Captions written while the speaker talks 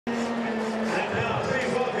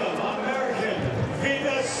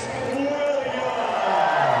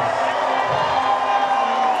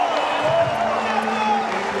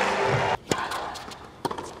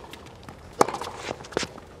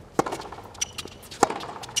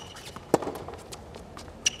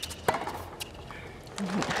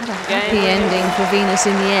happy ending for Venus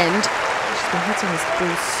in the end. She's been hitting this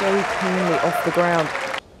ball so cleanly off the ground.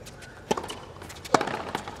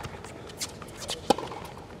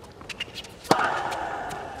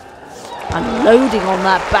 Unloading on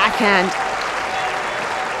that backhand.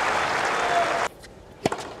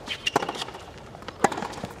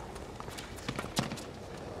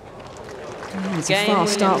 It's a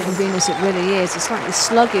fast start from Venus, it really is. A slightly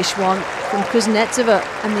sluggish one from Kuznetsova,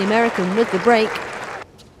 and the American with the break.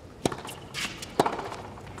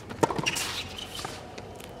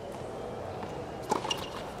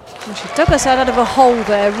 Well, she dug us out of a hole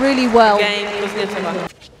there really well.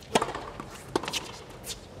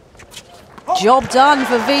 Job done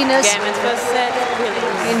for Venus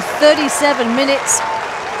in 37 minutes.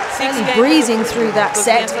 Really breezing through that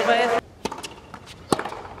set.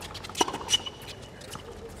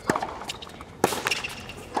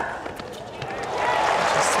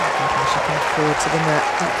 Forward to the net.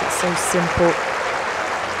 It's so simple.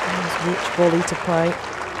 Which volley to play.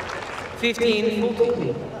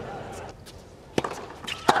 15-14.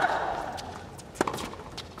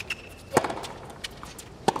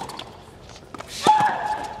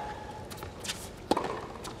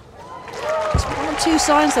 Just one or two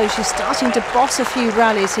signs though, she's starting to boss a few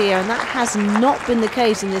rallies here, and that has not been the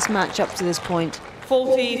case in this match up to this point.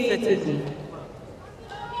 40-13.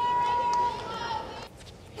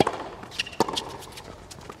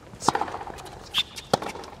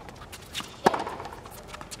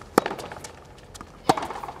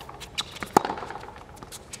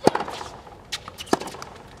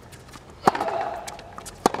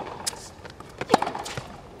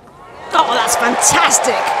 Oh, that's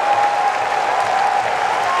fantastic!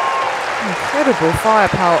 Incredible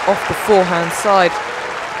firepower off the forehand side.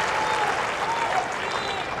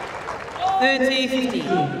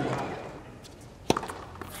 30-15.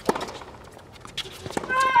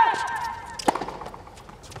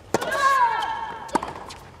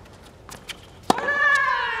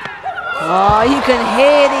 Oh, you can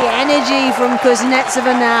hear the energy from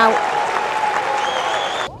Kuznetsova now.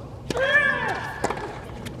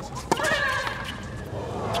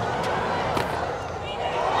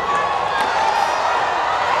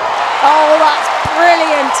 Oh, that's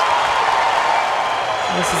brilliant.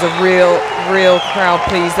 This is a real crowd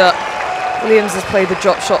pleaser. Williams has played the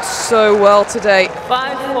drop shot so well today.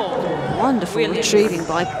 5-4. Wonderful retrieving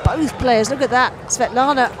by both players. Look at that.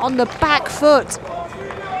 Svetlana on the back foot.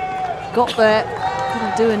 Got there,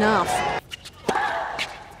 couldn't do enough.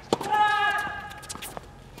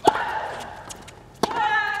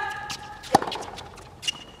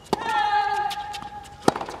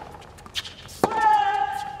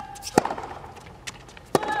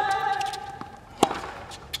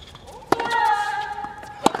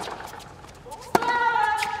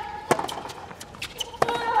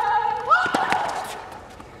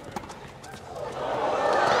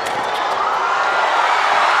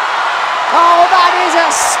 Oh, that is a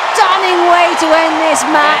stunning way to end this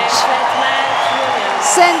match.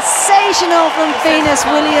 Sensational from Venus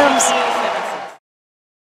Williams.